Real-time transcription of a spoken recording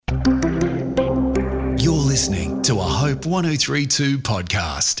to a Hope 1032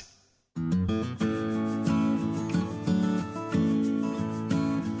 podcast.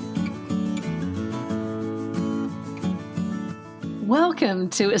 Welcome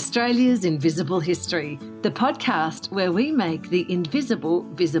to Australia's Invisible History, the podcast where we make the invisible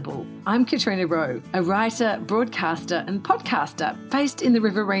visible. I'm Katrina Rowe, a writer, broadcaster and podcaster based in the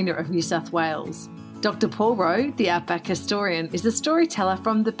Riverina of New South Wales. Dr. Paul Rowe, the Outback historian, is a storyteller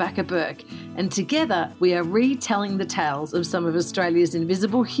from the Backer Burke, and together we are retelling the tales of some of Australia's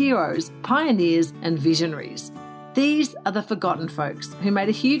invisible heroes, pioneers and visionaries. These are the forgotten folks who made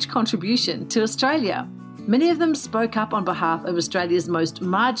a huge contribution to Australia. Many of them spoke up on behalf of Australia's most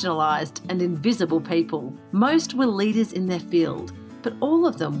marginalised and invisible people. Most were leaders in their field, but all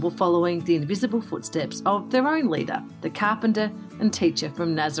of them were following the invisible footsteps of their own leader, the carpenter and teacher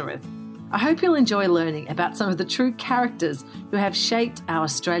from Nazareth. I hope you'll enjoy learning about some of the true characters who have shaped our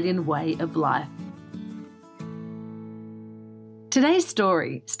Australian way of life. Today's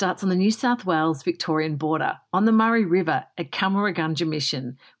story starts on the New South Wales-Victorian border, on the Murray River at Kamarugunda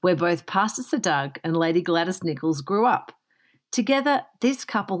Mission, where both Pastor Sir Doug and Lady Gladys Nichols grew up. Together, this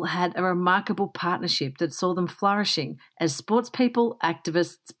couple had a remarkable partnership that saw them flourishing as sportspeople,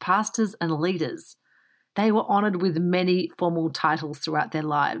 activists, pastors and leaders. They were honoured with many formal titles throughout their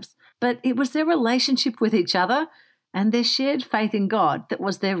lives, but it was their relationship with each other and their shared faith in God that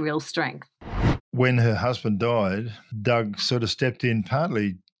was their real strength. When her husband died, Doug sort of stepped in,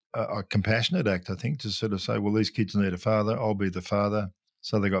 partly a compassionate act, I think, to sort of say, well, these kids need a father, I'll be the father.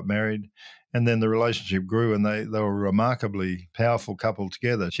 So they got married. And then the relationship grew and they were a remarkably powerful couple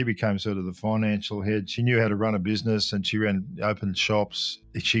together. She became sort of the financial head. She knew how to run a business and she opened shops.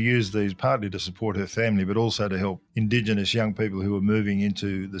 She used these partly to support her family, but also to help Indigenous young people who were moving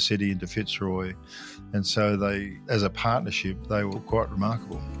into the city, into Fitzroy. And so they, as a partnership, they were quite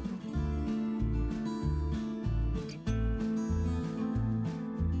remarkable.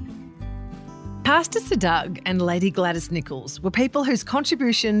 Pastor Sir Doug and Lady Gladys Nichols were people whose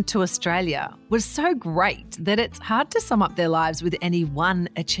contribution to Australia was so great that it's hard to sum up their lives with any one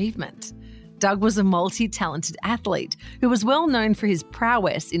achievement. Doug was a multi-talented athlete who was well known for his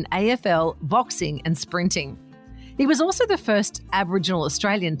prowess in AFL, boxing and sprinting. He was also the first Aboriginal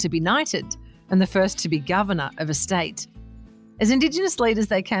Australian to be knighted and the first to be governor of a state. As Indigenous leaders,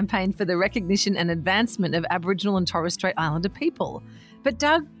 they campaigned for the recognition and advancement of Aboriginal and Torres Strait Islander people. But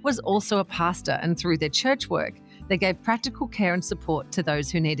Doug was also a pastor, and through their church work, they gave practical care and support to those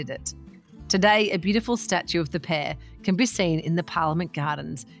who needed it. Today, a beautiful statue of the pair can be seen in the Parliament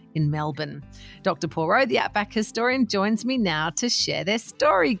Gardens in Melbourne. Dr. Paul Rowe, the Outback historian, joins me now to share their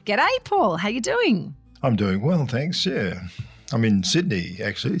story. G'day, Paul. How you doing? I'm doing well, thanks, yeah. I'm in Sydney,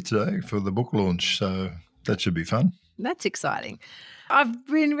 actually, today for the book launch, so that should be fun. That's exciting. I've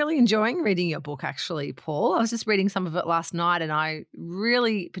been really enjoying reading your book, actually, Paul. I was just reading some of it last night and I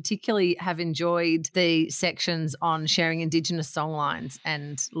really particularly have enjoyed the sections on sharing Indigenous songlines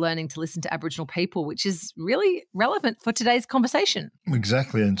and learning to listen to Aboriginal people, which is really relevant for today's conversation.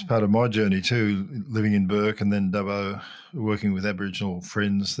 Exactly, and it's part of my journey too, living in Burke and then Dubbo, working with Aboriginal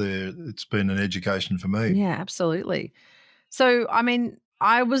friends there. It's been an education for me. Yeah, absolutely. So,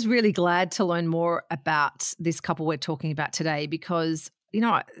 I was really glad to learn more about this couple we're talking about today because, they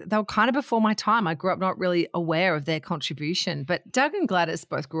were kind of before my time. I grew up not really aware of their contribution. But Doug and Gladys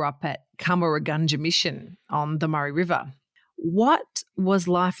both grew up at Kamarugunda Mission on the Murray River. What was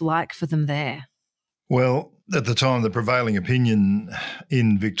life like for them there? Well, at the time, the prevailing opinion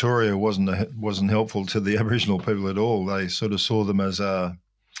in Victoria wasn't helpful to the Aboriginal people at all. They sort of saw them as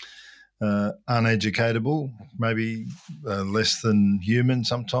uneducatable, maybe less than human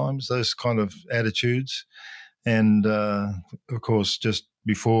sometimes, those kind of attitudes. And, of course, just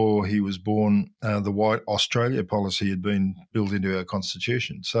before he was born, the White Australia policy had been built into our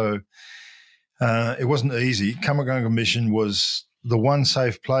constitution. So it wasn't easy. Kamarugunda Mission was the one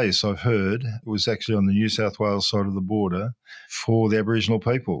safe place I've heard. It was actually on the New South Wales side of the border for the Aboriginal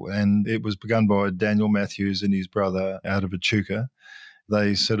people. And it was begun by Daniel Matthews and his brother out of Echuca.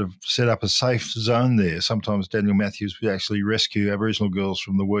 They sort of set up a safe zone there. Sometimes Daniel Matthews would actually rescue Aboriginal girls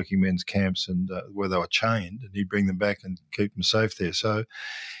from the working men's camps and where they were chained, and he'd bring them back and keep them safe there. So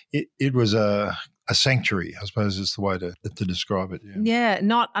it was a sanctuary, I suppose is the way to describe it. Yeah,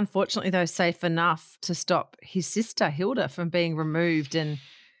 not unfortunately though safe enough to stop his sister Hilda from being removed and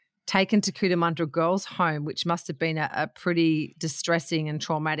taken to Cootamundra Girls' Home, which must have been a pretty distressing and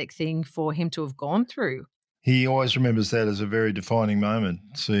traumatic thing for him to have gone through. He always remembers that as a very defining moment,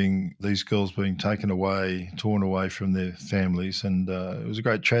 seeing these girls being taken away, torn away from their families, and it was a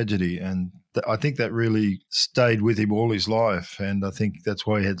great tragedy. And I think that really stayed with him all his life, and I think that's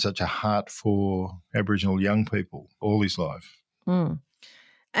why he had such a heart for Aboriginal young people all his life. Mm.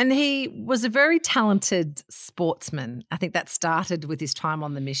 And he was a very talented sportsman. I think that started with his time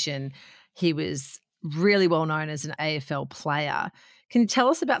on the mission. He was really well known as an AFL player. Can you tell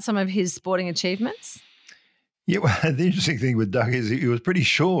us about some of his sporting achievements? Yeah, well, the interesting thing with Doug is he was pretty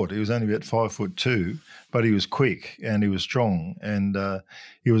short. He was only about 5'2", but he was quick and he was strong, and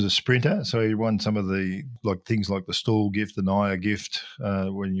he was a sprinter. So he won some of the things like the Stool gift, the Naya gift,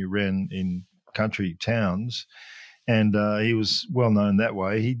 when you ran in country towns, and he was well known that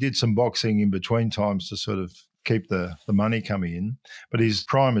way. He did some boxing in between times to sort of keep the money coming in, but his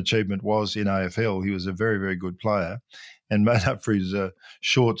prime achievement was in AFL. He was a very, very good player and made up for his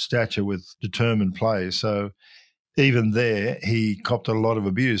short stature with determined play. So even there, he copped a lot of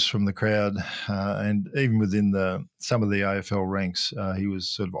abuse from the crowd, and even within some of the AFL ranks, he was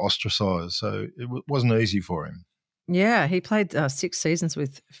sort of ostracised. So it wasn't easy for him. Yeah, he played 6 seasons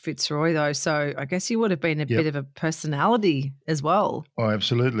with Fitzroy, though, so I guess he would have been a bit of a personality as well. Oh,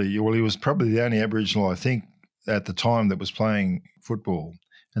 absolutely. Well, he was probably the only Aboriginal, I think, at the time that was playing football,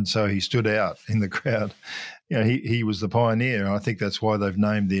 and so he stood out in the crowd. You know, he was the pioneer, and I think that's why they've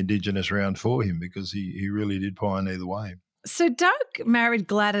named the Indigenous round for him, because he really did pioneer the way. So Doug married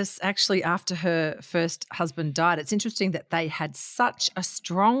Gladys actually after her first husband died. It's interesting that they had such a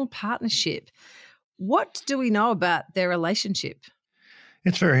strong partnership. What do we know about their relationship?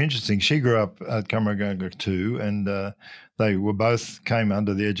 It's very interesting. She grew up at Cumragunga too, and they came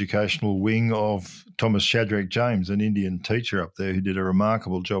under the educational wing of Thomas Shadrach James, an Indian teacher up there who did a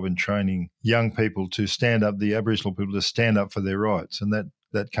remarkable job in training young people to stand up, the Aboriginal people to stand up for their rights, and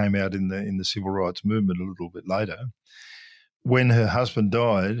that came out in the civil rights movement a little bit later. When her husband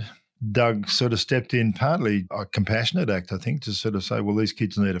died, Doug sort of stepped in, partly a compassionate act, I think, to sort of say, well, these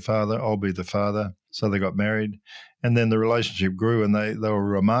kids need a father, I'll be the father. So they got married, and then the relationship grew, and they were a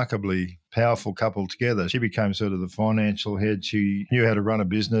remarkably powerful couple together. She became sort of the financial head. She knew how to run a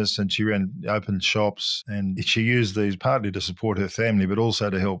business, and she opened shops, and she used these partly to support her family, but also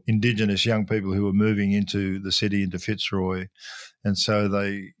to help Indigenous young people who were moving into the city, into Fitzroy. And so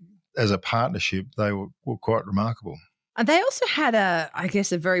they, as a partnership, they were quite remarkable. And they also had a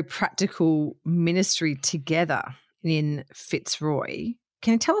very practical ministry together in Fitzroy.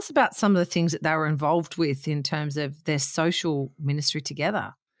 Can you tell us about some of the things that they were involved with in terms of their social ministry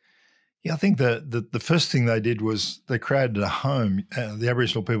together? Yeah, I think the first thing they did was they created a home, the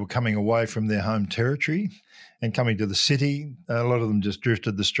Aboriginal people coming away from their home territory and coming to the city. A lot of them just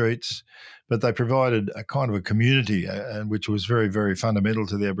drifted the streets, but they provided a kind of a community, which was very, very fundamental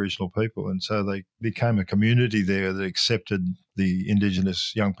to the Aboriginal people. And so they became a community there that accepted the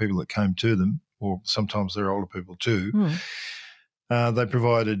Indigenous young people that came to them, or sometimes their older people too. They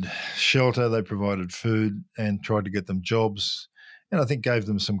provided shelter, they provided food, and tried to get them jobs, and I think gave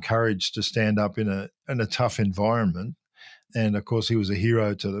them some courage to stand up in a tough environment. And of course, he was a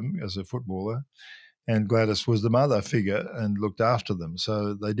hero to them as a footballer. And Gladys was the mother figure and looked after them.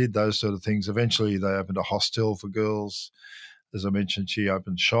 So they did those sort of things. Eventually, they opened a hostel for girls. As I mentioned, she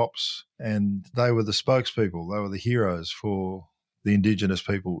opened shops, and they were the spokespeople. They were the heroes for the Indigenous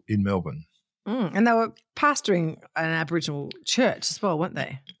people in Melbourne. And they were pastoring an Aboriginal church as well, weren't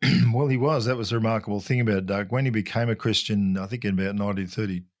they? Well, he was. That was the remarkable thing about Doug. When he became a Christian, I think in about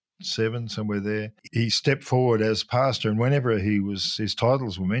 1937, somewhere there, he stepped forward as pastor, and whenever his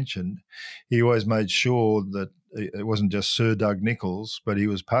titles were mentioned, he always made sure that it wasn't just Sir Doug Nicholls, but he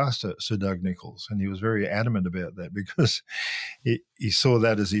was Pastor Sir Doug Nicholls, and he was very adamant about that because he saw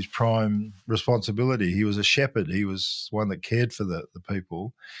that as his prime responsibility. He was a shepherd. He was one that cared for the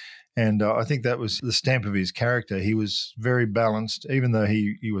people. And I think that was the stamp of his character. He was very balanced, even though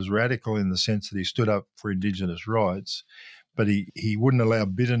he was radical in the sense that he stood up for Indigenous rights, but he wouldn't allow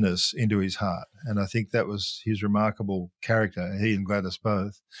bitterness into his heart. And I think that was his remarkable character, he and Gladys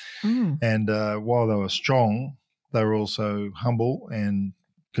both. And while they were strong, they were also humble and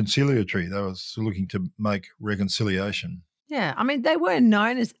conciliatory. They were looking to make reconciliation. Yeah, I mean, they were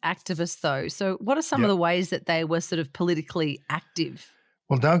known as activists, though. So what are some of the ways that they were sort of politically active?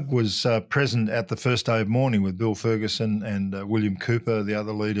 Well, Doug was present at the first day of mourning with Bill Ferguson and William Cooper, the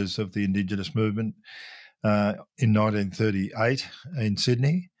other leaders of the Indigenous movement, in 1938 in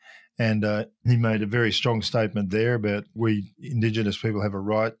Sydney. And he made a very strong statement there about we Indigenous people have a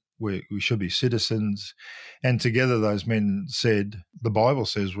right, we should be citizens. And together those men said, the Bible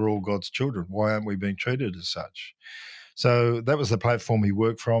says we're all God's children. Why aren't we being treated as such? So that was the platform he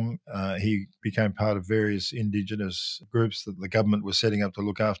worked from. He became part of various Indigenous groups that the government was setting up to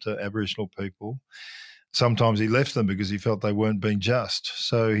look after Aboriginal people. Sometimes he left them because he felt they weren't being just.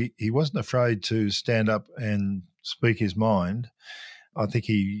 So he wasn't afraid to stand up and speak his mind. I think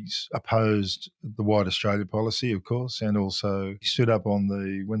he's opposed the White Australia policy, of course, and also he stood up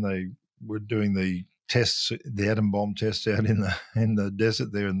when they were doing the tests, the atom bomb tests out in the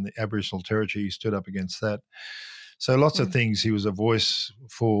desert there in the Aboriginal territory. He stood up against that. So lots of things. He was a voice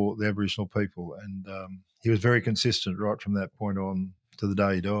for the Aboriginal people, and he was very consistent right from that point on to the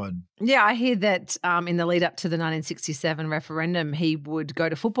day he died. Yeah, I hear that in the lead up to the 1967 referendum, he would go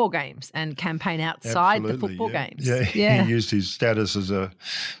to football games and campaign outside the football games. Yeah, he used his status as a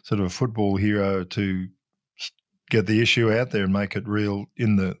sort of a football hero to get the issue out there and make it real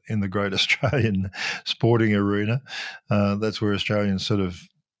in the great Australian sporting arena. That's where Australians sort of,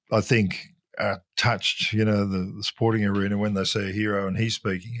 I think, are touched, the sporting arena when they see a hero and he's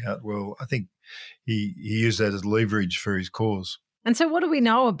speaking out. Well, I think he used that as leverage for his cause. And so what do we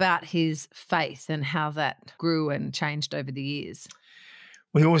know about his faith and how that grew and changed over the years?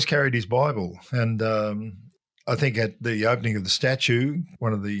 Well, he always carried his Bible. And I think at the opening of the statue,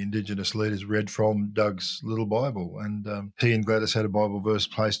 one of the Indigenous leaders read from Doug's little Bible. And he and Gladys had a Bible verse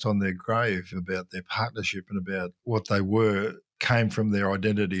placed on their grave about their partnership and about what they were, came from their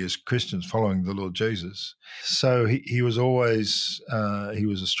identity as Christians following the Lord Jesus. So he was always, he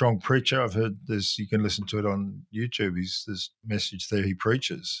was a strong preacher. I've heard this, you can listen to it on YouTube. This message there he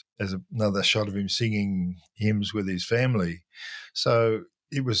preaches. There's another shot of him singing hymns with his family. So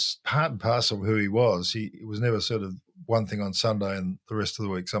it was part and parcel of who he was. It was never sort of one thing on Sunday and the rest of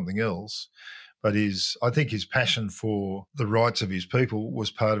the week something else. But I think his passion for the rights of his people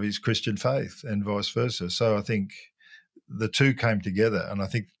was part of his Christian faith and vice versa. So I think the two came together, and I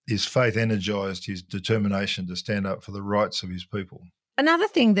think his faith energised his determination to stand up for the rights of his people. Another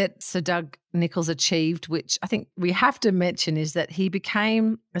thing that Sir Doug Nicholls achieved, which I think we have to mention, is that he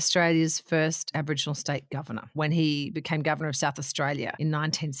became Australia's first Aboriginal state governor when he became governor of South Australia in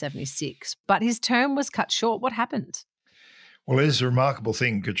 1976. But his term was cut short. What happened? Well, it is a remarkable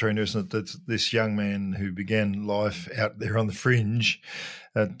thing, Katrina, isn't it, that this young man who began life out there on the fringe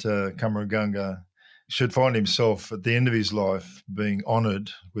at Cummeragunga should find himself at the end of his life being honoured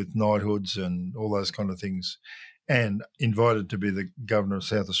with knighthoods and all those kind of things and invited to be the governor of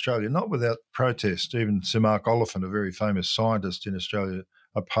South Australia, not without protest. Even Sir Mark Oliphant, a very famous scientist in Australia,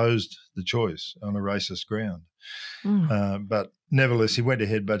 opposed the choice on a racist ground. But nevertheless, he went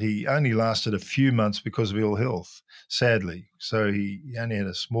ahead, but he only lasted a few months because of ill health, sadly. So he only had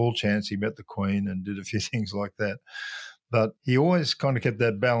a small chance. He met the Queen and did a few things like that. But he always kind of kept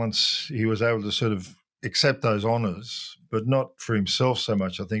that balance. He was able to sort of accept those honours, but not for himself so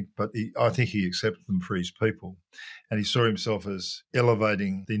much, I think, but I think he accepted them for his people. And he saw himself as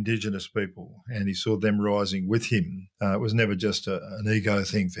elevating the Indigenous people, and he saw them rising with him. It was never just an ego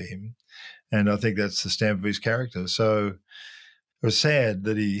thing for him. And I think that's the stamp of his character. So it was sad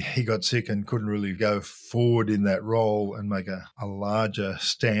that he got sick and couldn't really go forward in that role and make a larger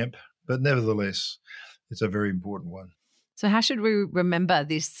stamp, but nevertheless, it's a very important one. So how should we remember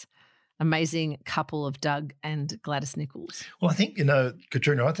this amazing couple of Doug and Gladys Nicholls? Well, I think,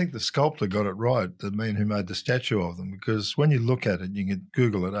 Katrina, I think the sculptor got it right, the man who made the statue of them, because when you look at it, you can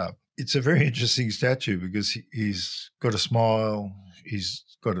Google it up. It's a very interesting statue because he's got a smile, he's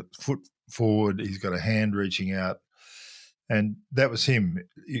got a foot forward, he's got a hand reaching out, and that was him.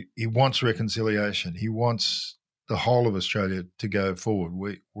 He wants reconciliation. He wants the whole of Australia to go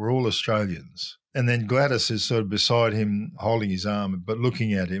forward. We're all Australians. And then Gladys is sort of beside him, holding his arm, but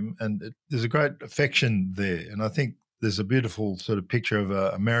looking at him. And there's a great affection there. And I think there's a beautiful sort of picture of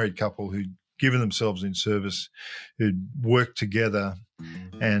a married couple who'd given themselves in service, who'd worked together.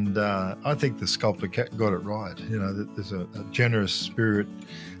 And I think the sculptor got it right. That there's a generous spirit,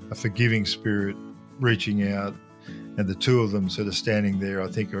 a forgiving spirit reaching out. And the two of them sort of standing there, I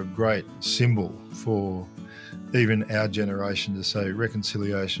think, are a great symbol for even our generation to say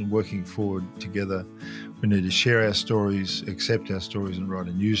reconciliation, working forward together. We need to share our stories, accept our stories, and write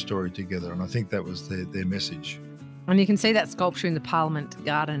a new story together. And I think that was their message. And you can see that sculpture in the Parliament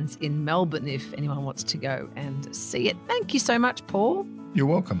Gardens in Melbourne if anyone wants to go and see it. Thank you so much, Paul. You're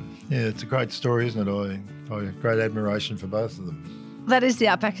welcome. Yeah, it's a great story, isn't it? I have great admiration for both of them. That is the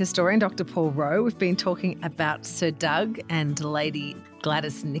Outback historian, Dr. Paul Rowe. We've been talking about Sir Doug and Lady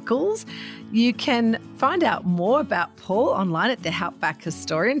Gladys Nicholls. You can find out more about Paul online at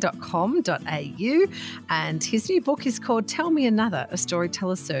theoutbackhistorian.com.au, and his new book is called Tell Me Another, a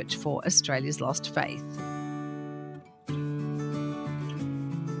storyteller's search for Australia's lost faith.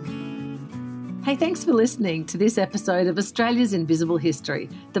 Hey, thanks for listening to this episode of Australia's Invisible History,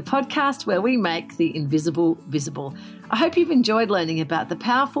 the podcast where we make the invisible visible. I hope you've enjoyed learning about the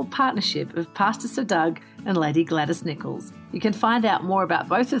powerful partnership of Pastor Sir Doug and Lady Gladys Nichols. You can find out more about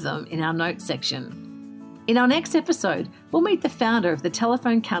both of them in our notes section. In our next episode, we'll meet the founder of the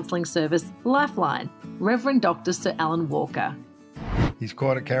telephone counselling service Lifeline, Reverend Dr. Sir Alan Walker. He's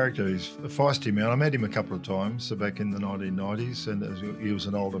quite a character. He's a feisty man. I met him a couple of times back in the 1990s, and he was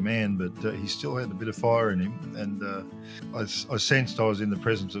an older man, but he still had a bit of fire in him. And I sensed I was in the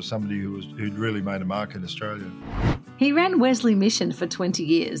presence of somebody who'd really made a mark in Australia. He ran Wesley Mission for 20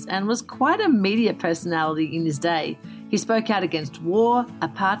 years and was quite a media personality in his day. He spoke out against war,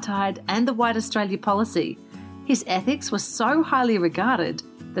 apartheid, and the White Australia policy. His ethics were so highly regarded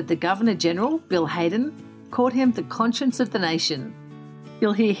that the Governor-General, Bill Hayden, called him the conscience of the nation.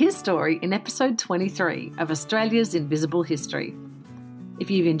 You'll hear his story in episode 23 of Australia's Invisible History.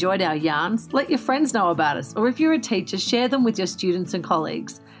 If you've enjoyed our yarns, let your friends know about us, or if you're a teacher, share them with your students and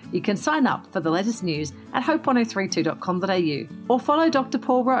colleagues. You can sign up for the latest news at hope1032.com.au or follow Dr.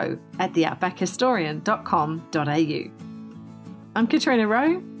 Paul Rowe at theoutbackhistorian.com.au. I'm Katrina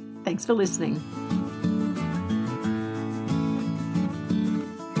Rowe. Thanks for listening.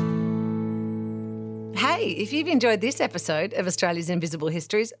 Hey, if you've enjoyed this episode of Australia's Invisible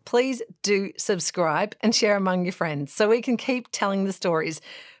Histories, please do subscribe and share among your friends so we can keep telling the stories.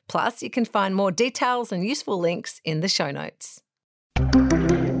 Plus, you can find more details and useful links in the show notes.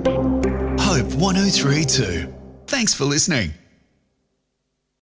 Hope 1032. Thanks for listening.